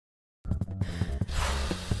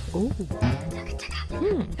Ooh.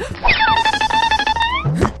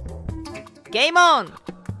 Game on!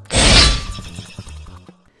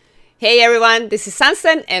 Hey everyone, this is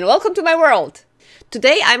Sunsen and welcome to my world.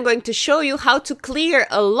 Today I'm going to show you how to clear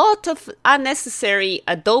a lot of unnecessary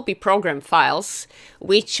Adobe program files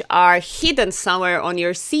which are hidden somewhere on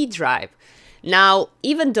your C drive. Now,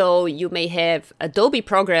 even though you may have Adobe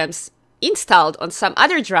programs installed on some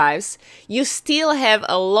other drives, you still have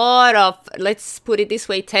a lot of, let's put it this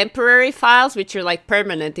way, temporary files, which are like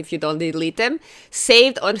permanent if you don't delete them,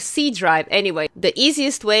 saved on C drive anyway. The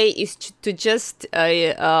easiest way is to just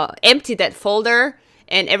empty that folder,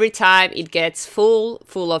 and every time it gets full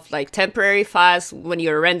of like temporary files, when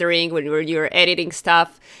you're rendering, when you're editing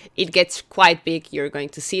stuff, it gets quite big. You're going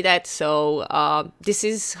to see that. So this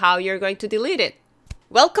is how you're going to delete it.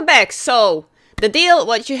 Welcome back. So the deal,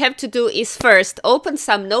 what you have to do is first open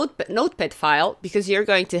some notepad file, because you're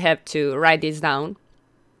going to have to write this down.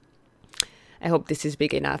 I hope this is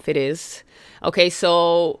big enough. It is. Okay,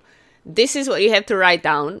 so this is what you have to write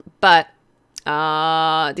down, but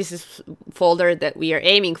this is folder that we are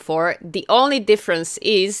aiming for. The only difference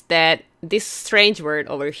is that this strange word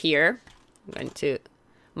over here, I'm going to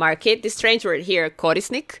mark it, this strange word here,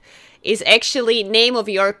 korisnik, is actually name of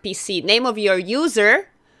your PC, name of your user,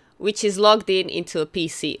 which is logged into a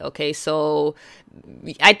PC. Okay, so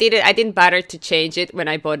I didn't bother to change it when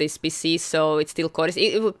I bought this PC, so it's still Koris.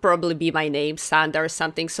 It would probably be my name, Sanda or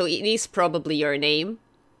something, so it is probably your name.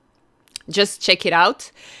 Just check it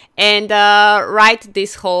out and write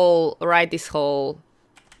this whole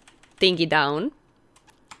thingy down.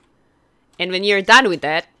 And when you're done with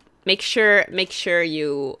that, make sure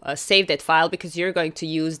you save that file, because you're going to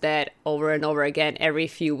use that over and over again every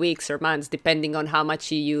few weeks or months, depending on how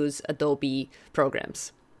much you use Adobe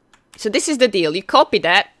programs. So this is the deal. You copy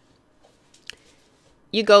that,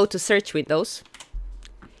 you go to search windows,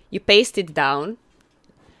 you paste it down,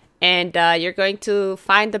 and you're going to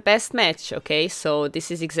find the best match. Okay, so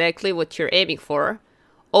this is exactly what you're aiming for.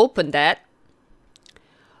 Open that.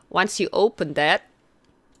 Once you open that,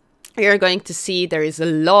 you're going to see there is a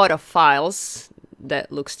lot of files that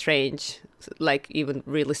look strange, like even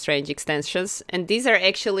really strange extensions. And these are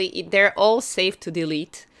actually, they're all safe to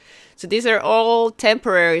delete. So these are all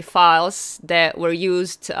temporary files that were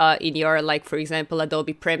used in your, like, for example,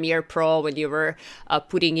 Adobe Premiere Pro, when you were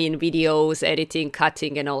putting in videos, editing,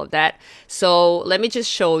 cutting, and all of that. So let me just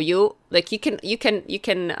show you. Like, you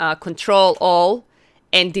can control all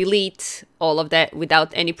and delete all of that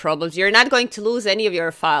without any problems. You're not going to lose any of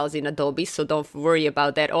your files in Adobe, so don't worry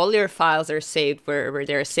about that. All your files are saved where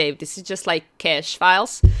they're saved. This is just like cache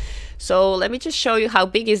files. So let me just show you how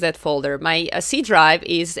big is that folder. My C drive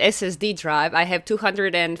is SSD drive. I have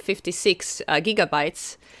 256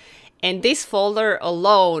 gigabytes. And this folder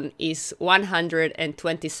alone is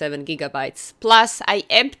 127 gigabytes. Plus, I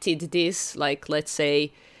emptied this, like, let's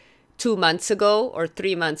say, 2 months ago or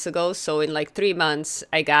 3 months ago. So in like 3 months,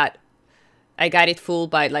 I got it full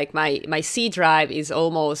by, like, my C drive is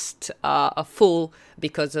almost full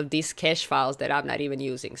because of these cache files that I'm not even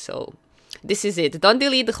using. So this is it. Don't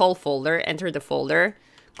delete the whole folder. Enter the folder.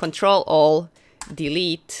 Control all,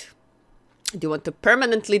 delete. Do you want to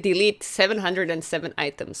permanently delete 707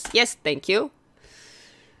 items? Yes, thank you.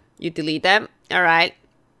 You delete them. All right.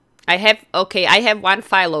 I have one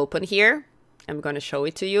file open here. I'm going to show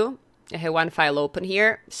it to you. I have one file open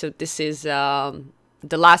here. So this is the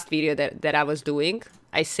last video that I was doing.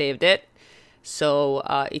 I saved it. So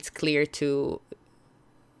it's clear to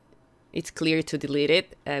delete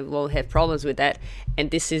it. I won't have problems with that.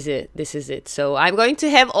 And this is it. This is it. So I'm going to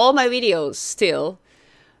have all my videos still,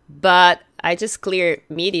 but I just cleared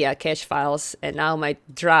media cache files, and now my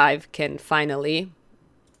drive can finally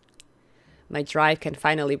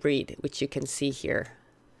breathe, which you can see here.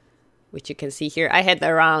 I had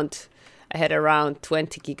around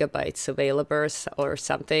 20 gigabytes available or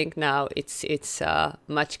something. Now it's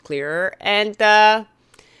much clearer. And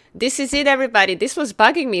this is it, everybody. This was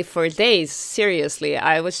bugging me for days. Seriously,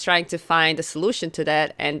 I was trying to find a solution to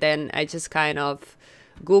that, and then I just kind of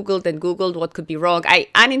Googled what could be wrong. I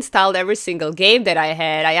uninstalled every single game that I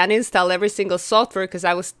had. I uninstalled every single software, because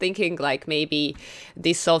I was thinking, like, maybe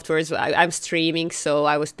these softwares, I'm streaming, so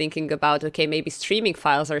I was thinking about, okay, maybe streaming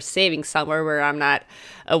files are saving somewhere where I'm not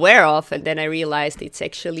aware of, and then I realized it's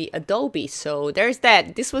actually Adobe. So there's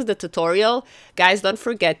that. This was the tutorial. Guys, don't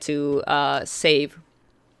forget to save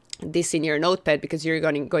this in your notepad, because you're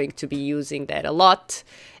going to be using that a lot.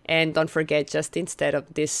 And don't forget, just instead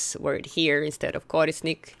of this word here, instead of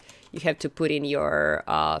korisnik, you have to put in your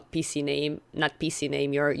PC name, not PC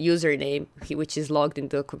name, your username, which is logged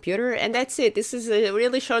into a computer. And that's it. This is a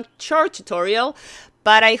really short tutorial,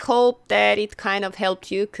 But I hope that it kind of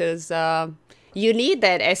helped you, because you need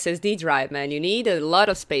that SSD drive, man. You need a lot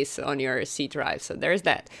of space on your C drive. So there's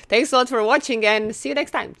that. Thanks a lot for watching, and see you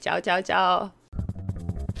next time. Ciao, ciao, ciao.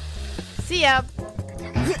 See ya.